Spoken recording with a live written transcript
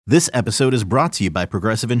This episode is brought to you by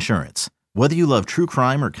Progressive Insurance. Whether you love true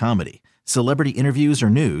crime or comedy, celebrity interviews or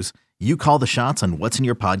news, you call the shots on what's in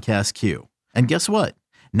your podcast queue. And guess what?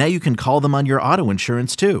 Now you can call them on your auto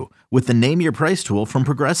insurance too with the Name Your Price tool from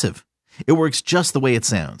Progressive. It works just the way it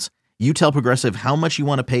sounds. You tell Progressive how much you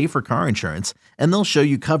want to pay for car insurance, and they'll show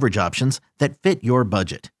you coverage options that fit your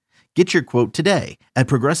budget. Get your quote today at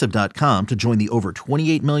Progressive.com to join the over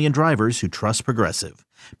 28 million drivers who trust Progressive.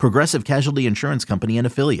 Progressive Casualty Insurance Company and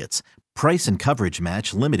Affiliates. Price and coverage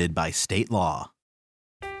match limited by state law.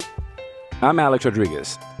 I'm Alex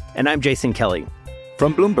Rodriguez. And I'm Jason Kelly.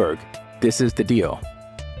 From Bloomberg, this is The Deal.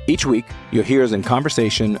 Each week, you'll hear us in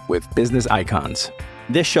conversation with business icons.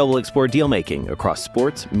 This show will explore deal-making across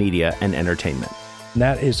sports, media, and entertainment.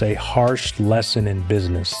 That is a harsh lesson in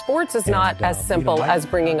business. Sports is not as simple as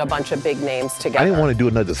bringing a bunch of big names together. I didn't want to do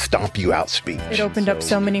another stomp you out speech. It opened up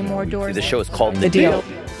so many more doors. The show is called The Deal.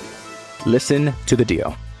 Listen to The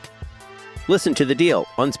Deal. Listen to The Deal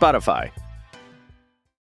on Spotify.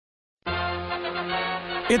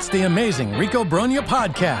 It's the Amazing Rico Brogna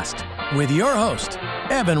podcast with your host,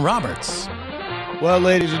 Evan Roberts. Well,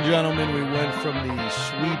 ladies and gentlemen, we went from the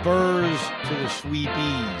sweepers to the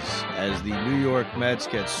sweepies as the New York Mets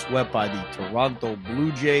get swept by the Toronto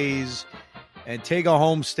Blue Jays and take a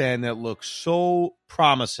homestand that looks so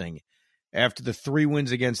promising after the 3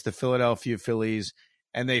 wins against the Philadelphia Phillies,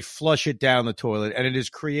 and they flush it down the toilet, and it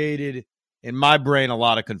has created, in my brain, a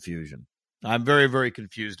lot of confusion. I'm very, very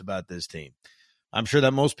confused about this team. I'm sure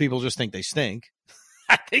that most people just think they stink.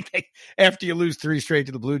 I think after you lose 3 straight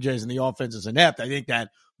to the Blue Jays and the offense is inept, I think that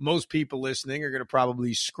most people listening are going to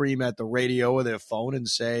probably scream at the radio or their phone and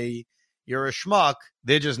say, you're a schmuck.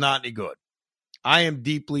 They're just not any good. I am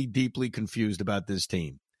deeply, deeply confused about this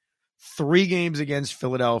team. 3 games against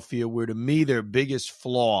Philadelphia where, to me, their biggest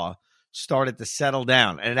flaw started to settle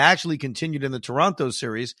down. And it actually continued in the Toronto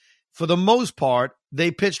series. For the most part,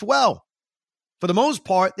 they pitched well. For the most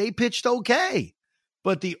part, they pitched okay.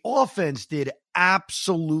 But the offense did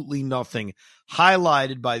absolutely nothing,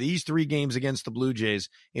 highlighted by these 3 games against the Blue Jays,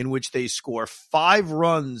 in which they score 5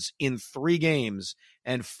 runs in 3 games,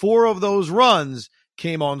 and 4 of those runs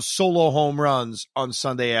came on solo home runs on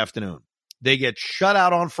Sunday afternoon. They get shut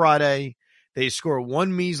out on Friday. They score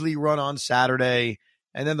 1 measly run on Saturday,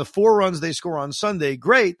 and then the 4 runs they score on Sunday,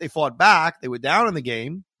 great. They fought back. They were down in the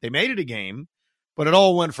game. They made it a game, but it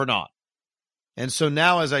all went for naught. And so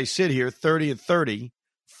now as I sit here, 30-30,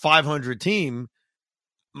 500 team,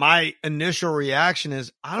 my initial reaction is,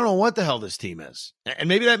 I don't know what the hell this team is. And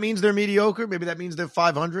maybe that means they're mediocre. Maybe that means they're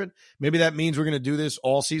 500. Maybe that means we're going to do this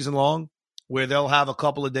all season long, where they'll have a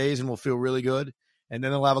couple of days and we'll feel really good. And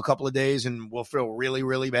then they'll have a couple of days and we'll feel really,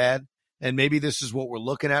 really bad. And maybe this is what we're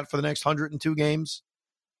looking at for the next 102 games.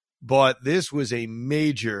 But this was a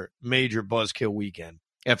major, major buzzkill weekend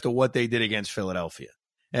after what they did against Philadelphia,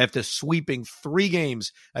 after sweeping 3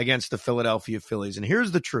 games against the Philadelphia Phillies. And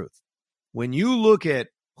here's the truth. When you look at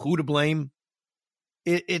who to blame,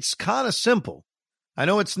 it's kind of simple. I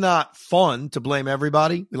know it's not fun to blame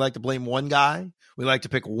everybody. We like to blame one guy. We like to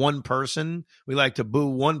pick one person. We like to boo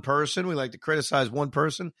one person. We like to criticize one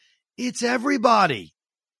person. It's everybody.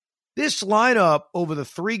 This lineup over the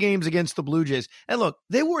 3 games against the Blue Jays, and look,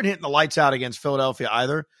 they weren't hitting the lights out against Philadelphia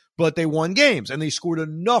either, but they won games, and they scored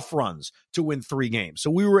enough runs to win 3 games. So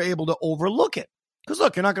we were able to overlook it. Because,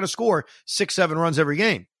 look, you're not going to score 6-7 runs every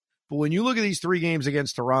game. But when you look at these 3 games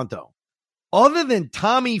against Toronto, other than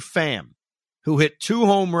Tommy Pham, who hit 2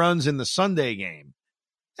 home runs in the Sunday game,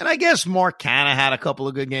 and I guess Mark Canha had a couple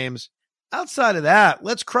of good games, outside of that,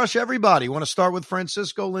 let's crush everybody. You want to start with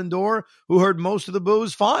Francisco Lindor, who heard most of the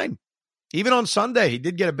boos? Fine. Even on Sunday, he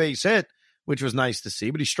did get a base hit, which was nice to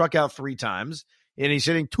see, but he struck out 3 times. And he's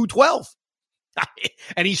hitting .212.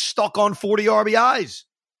 And he's stuck on 40 RBIs.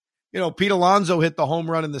 You know, Pete Alonso hit the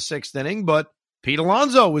home run in the 6th inning, but Pete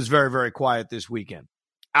Alonso was very, very quiet this weekend.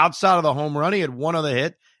 Outside of the home run, he had 1 other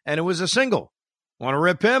hit, and it was a single. Want to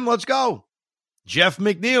rip him? Let's go. Jeff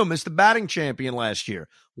McNeil missed the batting champion last year.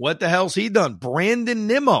 What the hell's he done? Brandon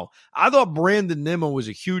Nimmo. I thought Brandon Nimmo was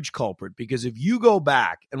a huge culprit because if you go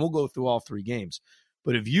back, and we'll go through all 3 games,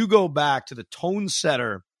 but if you go back to the tone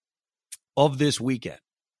setter of this weekend,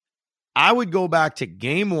 I would go back to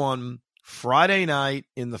game 1, Friday night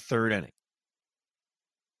in the 3rd inning.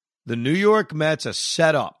 The New York Mets are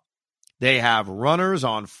set up. They have runners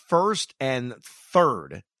on 1st and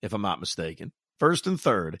 3rd, if I'm not mistaken. 1st and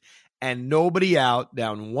 3rd, and nobody out,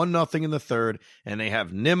 down 1-0 in the 3rd, and they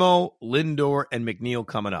have Nimmo, Lindor, and McNeil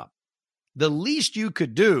coming up. The least you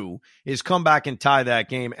could do is come back and tie that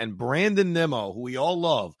game, and Brandon Nimmo, who we all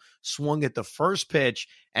love, swung at the first pitch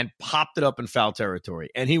and popped it up in foul territory,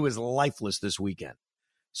 and he was lifeless this weekend.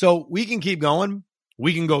 So we can keep going.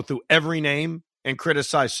 We can go through every name and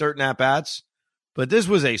criticize certain at-bats, but this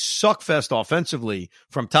was a suckfest offensively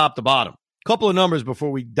from top to bottom. Couple of numbers before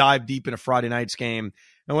we dive deep into Friday night's game,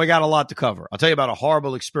 and we got a lot to cover. I'll tell you about a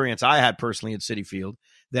horrible experience I had personally at Citi Field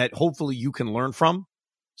that hopefully you can learn from.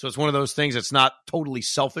 So it's one of those things that's not totally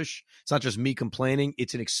selfish. It's not just me complaining.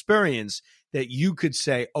 It's an experience that you could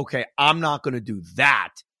say, okay, I'm not going to do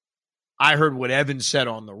that. I heard what Evan said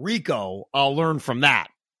on the Rico. I'll learn from that.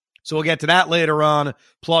 So we'll get to that later on,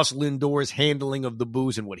 plus Lindor's handling of the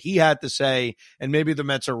booze and what he had to say, and maybe the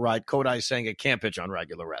Mets are right. Kodai's saying it can't pitch on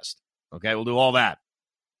regular rest. Okay, we'll do all that.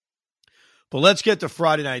 But let's get to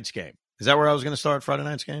Friday night's game. Is that where I was going to start, Friday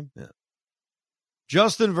night's game? Yeah.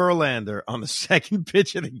 Justin Verlander on the second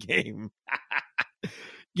pitch of the game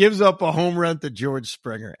gives up a home run to George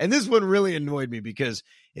Springer. And this one really annoyed me because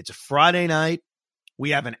it's a Friday night.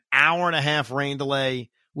 We have an hour-and-a-half rain delay,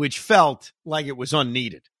 which felt like it was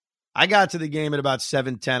unneeded. I got to the game at about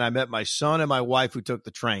 7:10. I met my son and my wife who took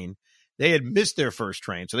the train. They had missed their first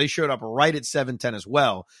train, so they showed up right at 7:10 as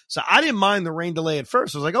well. So I didn't mind the rain delay at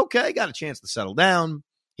first. I was like, okay, I got a chance to settle down.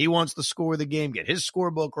 He wants to score the game, get his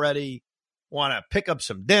scorebook ready, want to pick up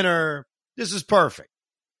some dinner. This is perfect.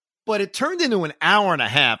 But it turned into an hour and a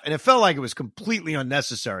half, and it felt like it was completely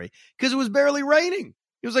unnecessary because it was barely raining.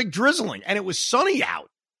 It was like drizzling, and it was sunny out.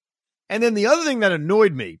 And then the other thing that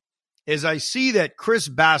annoyed me is I see that Chris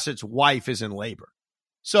Bassitt's wife is in labor.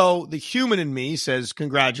 So the human in me says,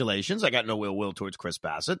 congratulations. I got no ill will towards Chris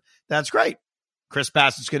Bassitt. That's great. Chris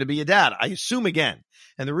Bassitt's going to be a dad. I assume again.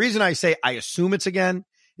 And the reason I say I assume it's again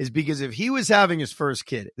is because if he was having his first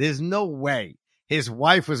kid, there's no way his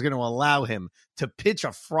wife was going to allow him to pitch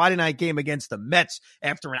a Friday night game against the Mets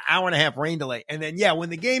after an hour-and-a-half rain delay. And then, when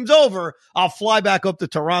the game's over, I'll fly back up to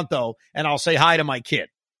Toronto and I'll say hi to my kid.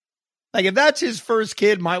 Like, if that's his first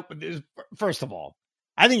kid, first of all,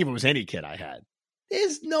 I think if it was any kid I had,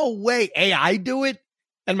 there's no way, I'd do it,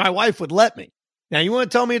 and my wife would let me. Now, you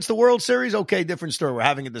want to tell me it's the World Series? Okay, different story. We're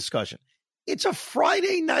having a discussion. It's a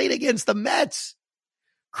Friday night against the Mets.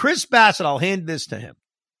 Chris Bassitt, I'll hand this to him.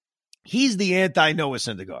 He's the anti-Noah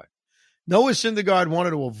Syndergaard. Noah Syndergaard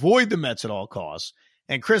wanted to avoid the Mets at all costs,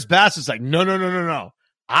 and Chris Bassitt's like, no.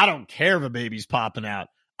 I don't care if a baby's popping out.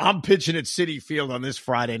 I'm pitching at Citi Field on this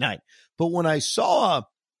Friday night. But when I saw,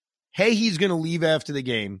 hey, he's going to leave after the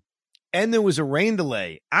game, and there was a rain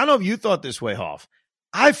delay, I don't know if you thought this way, Hoff.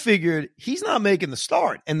 I figured he's not making the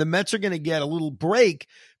start, and the Mets are going to get a little break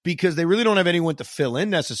because they really don't have anyone to fill in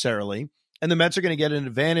necessarily, and the Mets are going to get an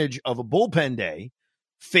advantage of a bullpen day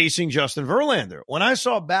facing Justin Verlander. When I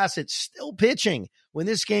saw Bassitt still pitching when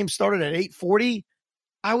this game started at 8:40,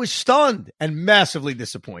 I was stunned and massively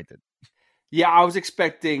disappointed. Yeah, I was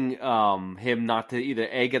expecting him not to either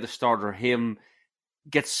A, get the start, or him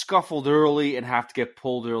get scuffled early and have to get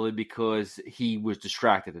pulled early because he was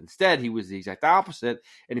distracted. Instead, he was the exact opposite,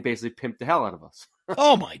 and he basically pimped the hell out of us.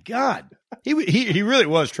 Oh, my God. He really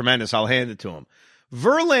was tremendous. I'll hand it to him.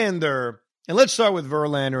 Verlander, and let's start with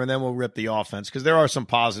Verlander, and then we'll rip the offense because there are some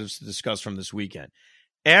positives to discuss from this weekend.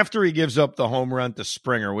 After he gives up the home run to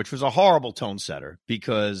Springer, which was a horrible tone setter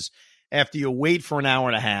because after you wait for an hour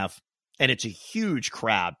and a half, and it's a huge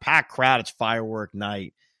crowd, packed crowd. It's firework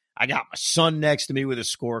night. I got my son next to me with a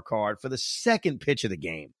scorecard for the second pitch of the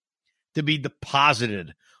game to be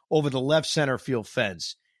deposited over the left center field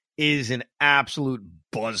fence is an absolute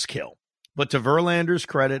buzzkill. But to Verlander's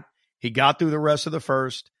credit, he got through the rest of the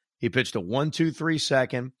first. He pitched a 1-2-3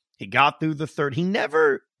 second. He got through the third. He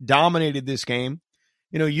never dominated this game.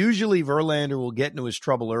 Usually Verlander will get into his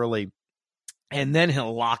trouble early, and then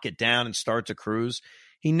he'll lock it down and start to cruise.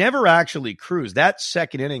 He never actually cruised. That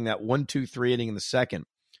second inning, that 1-2-3 inning in the second,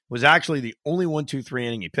 was actually the only 1-2-3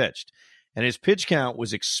 inning he pitched. And his pitch count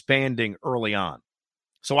was expanding early on.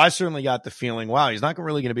 So I certainly got the feeling, wow, he's not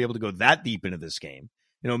really going to be able to go that deep into this game.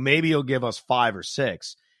 Maybe he'll give us 5 or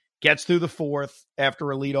 6. Gets through the fourth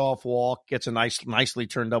after a leadoff walk, gets a nicely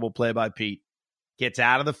turned double play by Pete, gets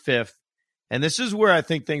out of the fifth. And this is where I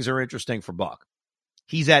think things are interesting for Buck.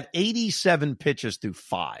 He's at 87 pitches through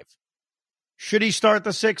 5. Should he start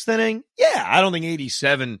the sixth inning? Yeah, I don't think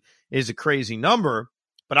 87 is a crazy number,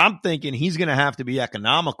 but I'm thinking he's going to have to be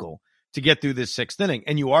economical to get through this sixth inning,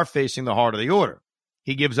 and you are facing the heart of the order.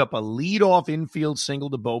 He gives up a leadoff infield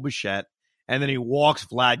single to Bo Bichette, and then he walks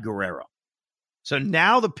Vlad Guerrero. So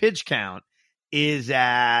now the pitch count is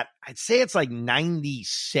at, I'd say it's like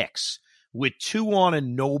 96 with 2 on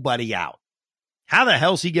and nobody out. How the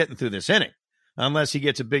hell's he getting through this inning? Unless he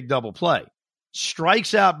gets a big double play.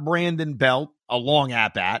 Strikes out Brandon Belt, a long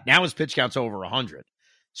at-bat. Now his pitch count's over 100.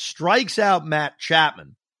 Strikes out Matt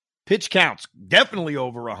Chapman. Pitch count's definitely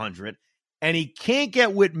over 100. and he can't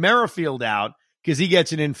get Whit Merrifield out because he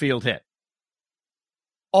gets an infield hit.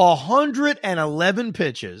 111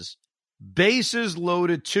 pitches, bases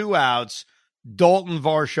loaded, 2 outs, Dalton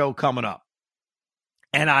Varsho coming up.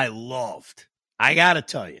 And I got to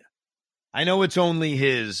tell you, I know it's only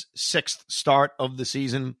his 6th start of the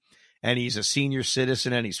season, and he's a senior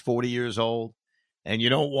citizen, and he's 40 years old, and you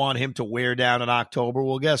don't want him to wear down in October.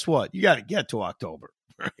 Well, guess what? You got to get to October.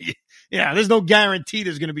 Yeah, there's no guarantee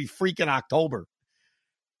there's going to be freaking October.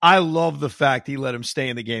 I love the fact he let him stay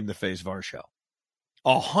in the game to face Varsho.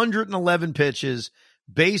 111 pitches,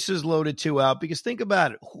 bases loaded, 2 out, because think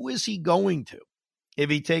about it. Who is he going to if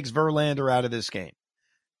he takes Verlander out of this game?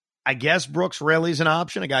 I guess Brooks Raley's an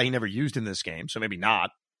option, a guy he never used in this game, so maybe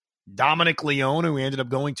not. Dominic Leone, who he ended up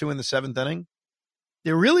going to in the 7th inning.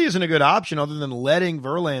 There really isn't a good option other than letting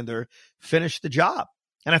Verlander finish the job.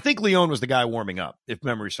 And I think Leone was the guy warming up, if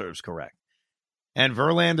memory serves correct. And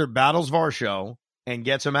Verlander battles Varsho and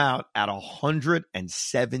gets him out at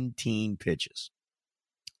 117 pitches,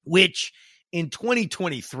 which in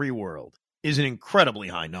 2023 world is an incredibly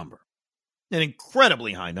high number. An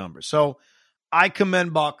incredibly high number. So I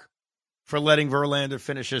commend Buck for letting Verlander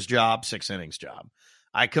finish his job, 6 innings job.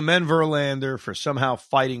 I commend Verlander for somehow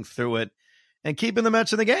fighting through it and keeping the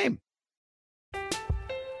Mets in the game.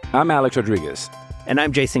 I'm Alex Rodriguez. And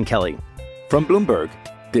I'm Jason Kelly. From Bloomberg,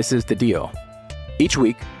 this is The Deal. Each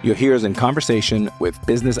week, you'll hear us in conversation with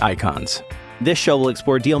business icons. This show will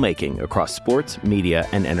explore deal-making across sports, media,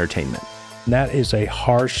 and entertainment. That is a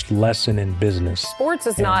harsh lesson in business. Sports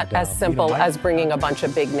is not as simple as bringing a bunch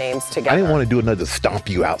of big names together. I didn't want to do another stomp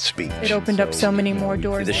you out speech. It opened up so many more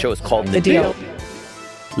doors. The show is called The Deal.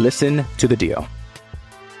 Listen to The Deal.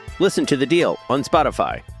 Listen to The Deal on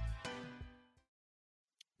Spotify.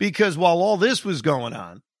 Because while all this was going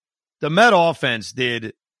on, the Met offense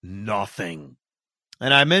did nothing.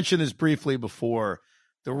 And I mentioned this briefly before,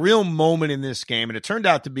 the real moment in this game, and it turned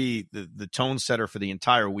out to be the tone setter for the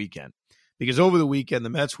entire weekend. Because over the weekend, the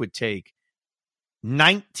Mets would take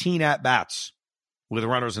 19 at-bats with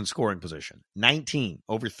runners in scoring position. 19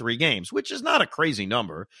 over 3 games, which is not a crazy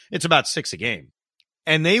number. It's about 6 a game.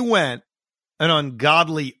 And they went an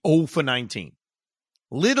ungodly 0 for 19.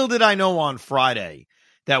 Little did I know on Friday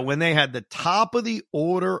that when they had the top of the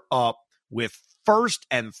order up with 1st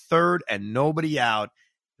and 3rd and nobody out,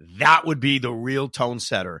 that would be the real tone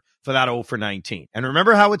setter for that 0 for 19. And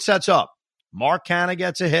remember how it sets up. Mark Canha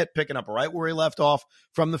gets a hit, picking up right where he left off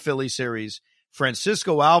from the Philly series.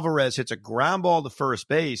 Francisco Alvarez hits a ground ball to first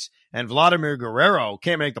base, and Vladimir Guerrero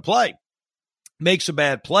can't make the play. Makes a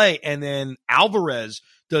bad play, and then Alvarez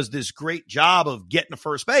does this great job of getting to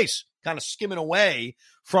first base, kind of skimming away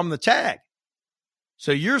from the tag.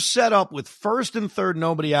 So you're set up with 1st and 3rd,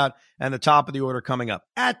 nobody out, and the top of the order coming up.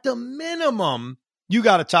 At the minimum, you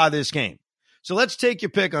got to tie this game. So let's take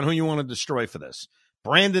your pick on who you want to destroy for this.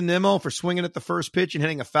 Brandon Nimmo for swinging at the first pitch and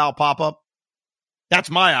hitting a foul pop-up. That's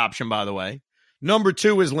my option, by the way. Number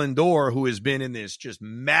 2 is Lindor, who has been in this just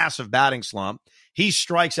massive batting slump. He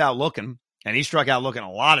strikes out looking, and he struck out looking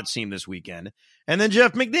a lot, it seemed, this weekend. And then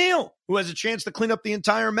Jeff McNeil, who has a chance to clean up the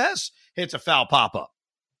entire mess, hits a foul pop-up.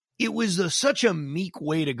 It was such a meek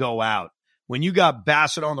way to go out when you got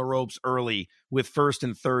Bassitt on the ropes early with 1st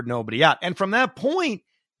and 3rd, nobody out. And from that point,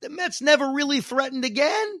 the Mets never really threatened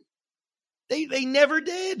again. They never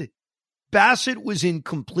did. Bassitt was in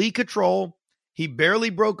complete control. He barely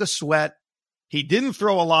broke a sweat. He didn't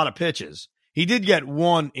throw a lot of pitches. He did get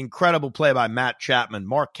one incredible play by Matt Chapman.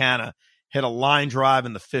 Mark Canha hit a line drive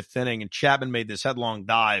in the 5th inning, and Chapman made this headlong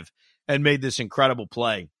dive and made this incredible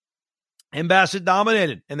play. And Bassitt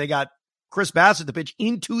dominated, and they got Chris Bassitt to pitch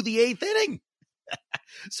into the 8th inning.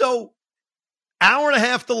 So, hour and a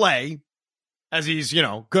half delay, as he's,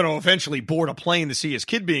 going to eventually board a plane to see his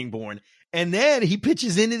kid being born. And then he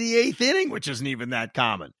pitches into the 8th inning, which isn't even that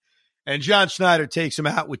common. And John Schneider takes him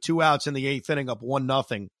out with 2 outs in the 8th inning, up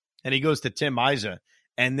 1-0. And he goes to Tim Isa.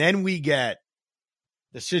 And then we get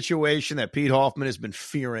the situation that Pete Hoffman has been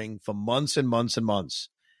fearing for months and months and months.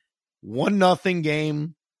 1-0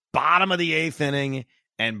 game, bottom of the 8th inning,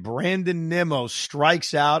 and Brandon Nimmo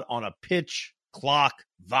strikes out on a pitch clock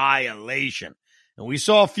violation. And we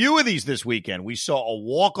saw a few of these this weekend. We saw a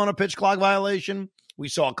walk on a pitch clock violation. We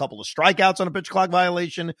saw a couple of strikeouts on a pitch clock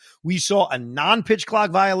violation. We saw a non-pitch clock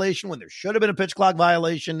violation when there should have been a pitch clock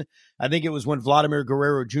violation. I think it was when Vladimir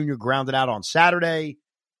Guerrero Jr. grounded out on Saturday.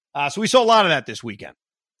 So we saw a lot of that this weekend.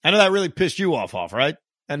 I know that really pissed you off, right?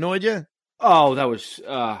 Annoyed you? Oh, that was,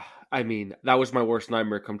 that was my worst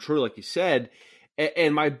nightmare come true, like you said.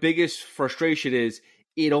 And my biggest frustration is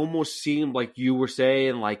it almost seemed like you were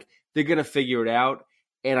saying, like, they're going to figure it out.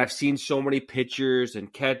 And I've seen so many pitchers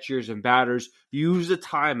and catchers and batters use the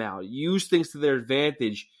timeout, use things to their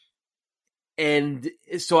advantage. And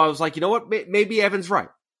so I was like, you know what? Maybe Evan's right.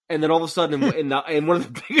 And then all of a sudden, in one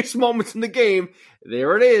of the biggest moments in the game,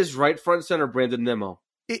 there it is, right front and center, Brandon Nimmo.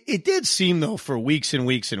 It did seem, though, for weeks and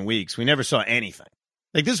weeks and weeks, we never saw anything.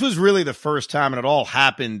 Like, this was really the first time, and it all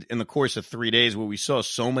happened in the course of 3 days, where we saw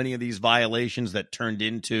so many of these violations that turned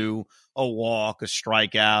into a walk, a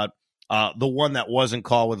strikeout, the one that wasn't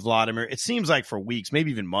called with Vladimir. It seems like for weeks,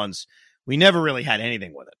 maybe even months, we never really had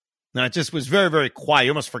anything with it. Now, it just was very, very quiet.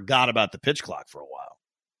 You almost forgot about the pitch clock for a while.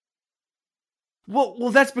 Well,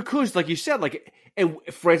 that's because, like you said, and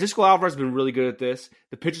Francisco Alvarez has been really good at this.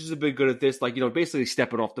 The pitchers have been good at this, basically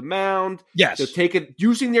stepping off the mound. Yes.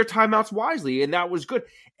 Using their timeouts wisely, and that was good.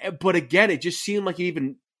 But again, it just seemed like it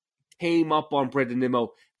even came up on Brandon Nimmo,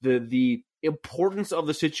 the importance of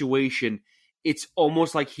the situation. It's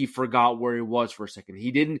almost like he forgot where he was for a second.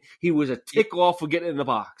 He was a tick off of getting in the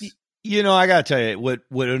box. You know, I got to tell you,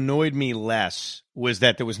 what annoyed me less was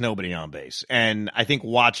that there was nobody on base. And I think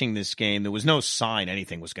watching this game, there was no sign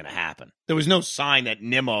anything was going to happen. There was no sign that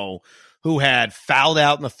Nimmo, who had fouled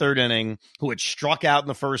out in the third inning, who had struck out in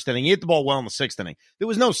the first inning, he hit the ball well in the sixth inning. There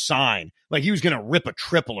was no sign like he was going to rip a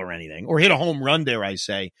triple or anything, or hit a home run, dare I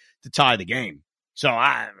say, to tie the game. So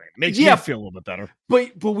it makes me feel a little bit better.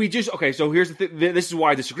 But we just, okay, so here's the thing. This is why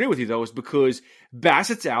I disagree with you, though, is because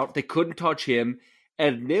Bassitt's out. They couldn't touch him.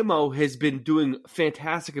 And Nimmo has been doing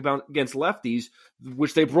fantastic against lefties,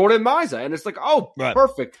 which they brought in Miza. And it's like, right.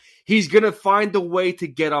 Perfect. He's going to find a way to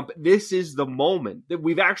get up. This is the moment that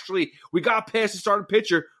we got past the starting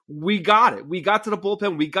pitcher. We got it. We got to the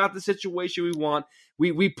bullpen. We got the situation we want.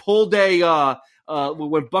 We pulled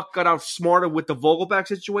when Buck got outsmarted with the Vogelback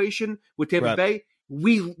situation with Tampa Bay,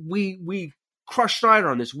 we crushed Schneider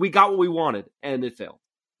on this. We got what we wanted, and it failed.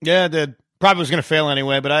 Yeah, it did. Probably was going to fail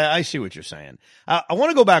anyway, but I see what you're saying. I want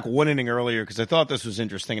to go back one inning earlier because I thought this was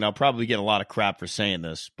interesting, and I'll probably get a lot of crap for saying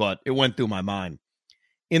this, but it went through my mind.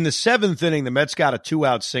 In the seventh inning, the Mets got a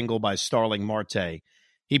 2-out single by Starling Marte.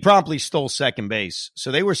 He promptly stole second base,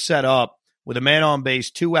 so they were set up with a man on base,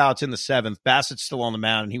 2 outs in the seventh. Bassitt's still on the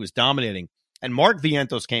mound, and he was dominating. And Mark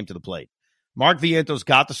Vientos came to the plate. Mark Vientos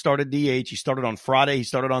got the start at DH. He started on Friday. He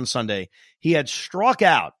started on Sunday. He had struck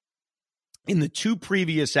out in the 2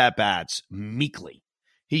 previous at-bats meekly.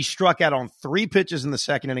 He struck out on 3 pitches in the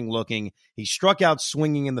second inning looking. He struck out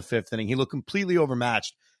swinging in the 5th inning. He looked completely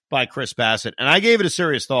overmatched by Chris Bassitt. And I gave it a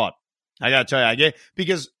serious thought. I got to tell you,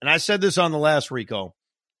 and I said this on the last Rico,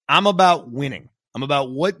 I'm about winning. I'm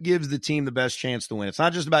about what gives the team the best chance to win. It's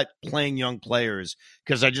not just about playing young players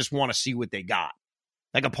because I just want to see what they got.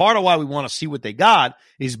 Like, a part of why we want to see what they got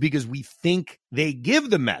is because we think they give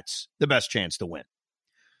the Mets the best chance to win.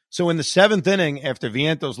 So in the 7th inning, after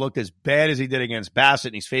Vientos looked as bad as he did against Bassitt,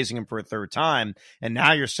 and he's facing him for a third time, and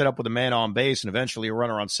now you're set up with a man on base and eventually a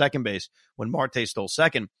runner on second base when Marte stole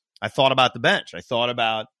second, I thought about the bench. I thought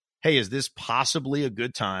about, hey, is this possibly a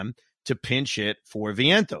good time to pinch hit for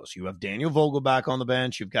Vientos? You have Daniel Vogelback on the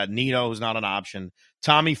bench. You've got Nito, who's not an option,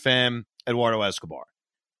 Tommy Pham, Eduardo Escobar.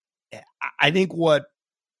 I think what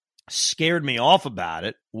scared me off about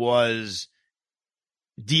it was,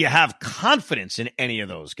 do you have confidence in any of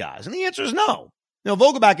those guys? And the answer is no.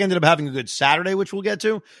 Vogelback ended up having a good Saturday, which we'll get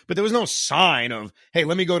to, but there was no sign of, hey,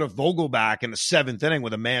 let me go to Vogelback in the 7th inning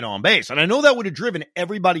with a man on base. And I know that would have driven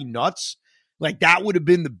everybody nuts. Like, that would have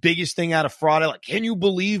been the biggest thing out of Friday. Like, can you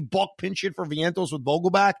believe Buck pinch hit for Vientos with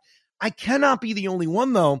Vogelback? I cannot be the only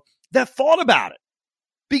one, though, that thought about it,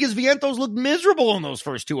 because Vientos looked miserable in those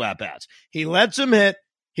first 2 at-bats. He lets him hit.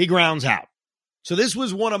 He grounds out. So this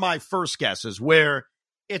was one of my first guesses where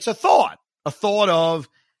it's a thought of,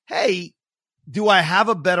 hey, do I have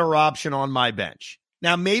a better option on my bench?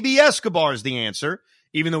 Now, maybe Escobar is the answer,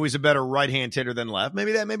 even though he's a better right-hand hitter than left.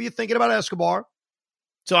 Maybe you're thinking about Escobar.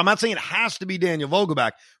 So I'm not saying it has to be Daniel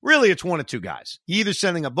Vogelback. Really, it's one of 2 guys. You're either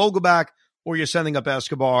sending up Vogelback or you're sending up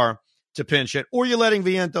Escobar to pinch it, or you're letting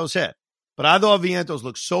Vientos hit. But I thought Vientos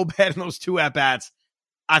looked so bad in those 2 at-bats,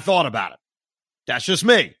 I thought about it. That's just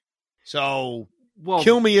me. So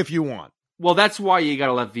kill me if you want. Well, that's why you got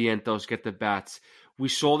to let Vientos get the bats. We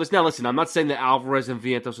saw this. Now, listen, I'm not saying that Alvarez and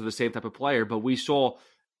Vientos are the same type of player, but we saw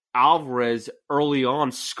Alvarez early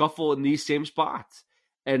on scuffle in these same spots.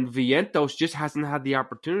 And Vientos just hasn't had the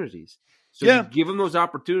opportunities. So you give him those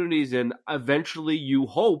opportunities, and eventually you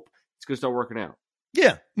hope it's going to start working out.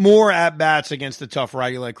 Yeah, more at-bats against a tough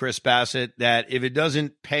righty like Chris Bassitt, that if it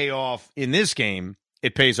doesn't pay off in this game,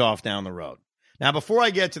 it pays off down the road. Now, before I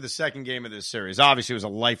get to the second game of this series, obviously it was a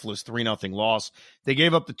lifeless 3-0 loss. They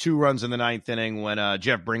gave up the 2 runs in the 9th inning when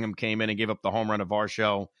Jeff Brigham came in and gave up the home run to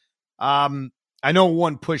Varsho. I know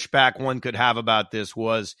one pushback one could have about this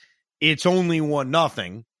was it's only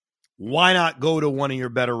 1-0. Why not go to one of your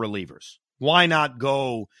better relievers? Why not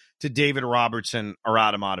go to David Robertson or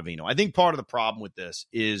Adam Ottavino? I think part of the problem with this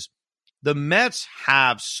is the Mets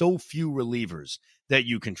have so few relievers that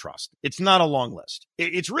you can trust. It's not a long list.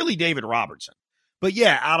 It's really David Robertson. But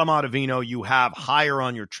yeah, Adam Ottavino, you have higher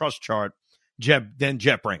on your trust chart than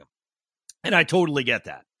Jet Brigham. And I totally get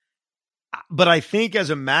that. But I think as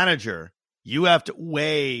a manager, you have to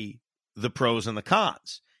weigh the pros and the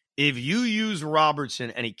cons. If you use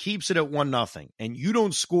Robertson and he keeps it at 1-0 and you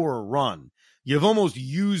don't score a run, you've almost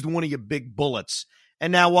used one of your big bullets.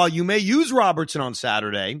 And now while you may use Robertson on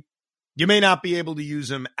Saturday, you may not be able to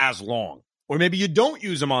use him as long. Or maybe you don't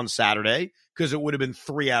use him on Saturday because it would have been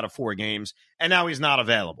 3 out of 4 games, and now he's not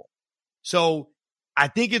available. So I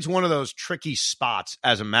think it's one of those tricky spots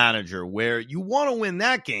as a manager where you want to win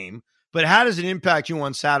that game, but how does it impact you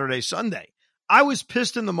on Saturday, Sunday? I was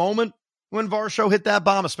pissed in the moment when Varsho hit that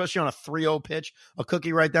bomb, especially on a 3-0 pitch, a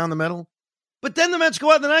cookie right down the middle. But then the Mets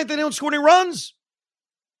go out in the ninth, they don't score any runs.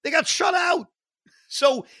 They got shut out.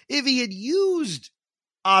 So if he had used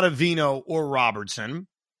Ottavino or Robertson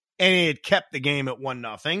and he had kept the game at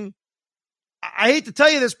 1-0, I hate to tell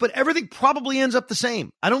you this, but everything probably ends up the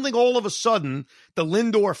same. I don't think all of a sudden the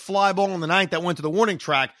Lindor fly ball in the ninth that went to the warning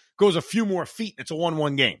track goes a few more feet and it's a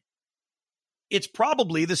 1-1 game. It's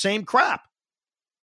probably the same crap.